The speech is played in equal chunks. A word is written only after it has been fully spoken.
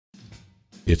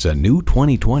It's a new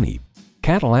 2020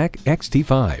 Cadillac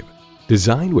XT5.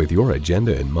 Designed with your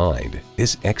agenda in mind,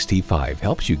 this XT5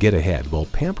 helps you get ahead while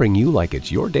pampering you like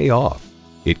it's your day off.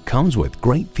 It comes with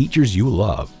great features you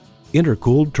love: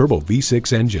 intercooled turbo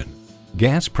V6 engine,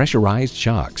 gas pressurized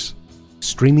shocks,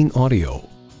 streaming audio,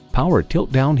 power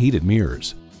tilt-down heated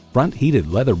mirrors, front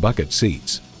heated leather bucket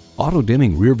seats,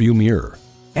 auto-dimming rearview mirror,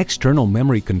 external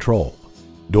memory control,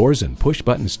 doors and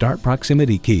push-button start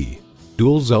proximity key,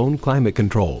 dual-zone climate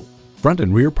control, front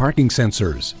and rear parking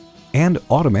sensors, and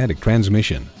automatic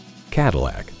transmission.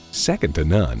 Cadillac, second to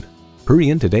none. Hurry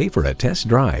in today for a test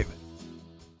drive.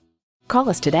 Call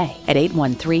us today at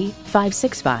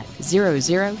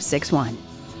 813-565-0061.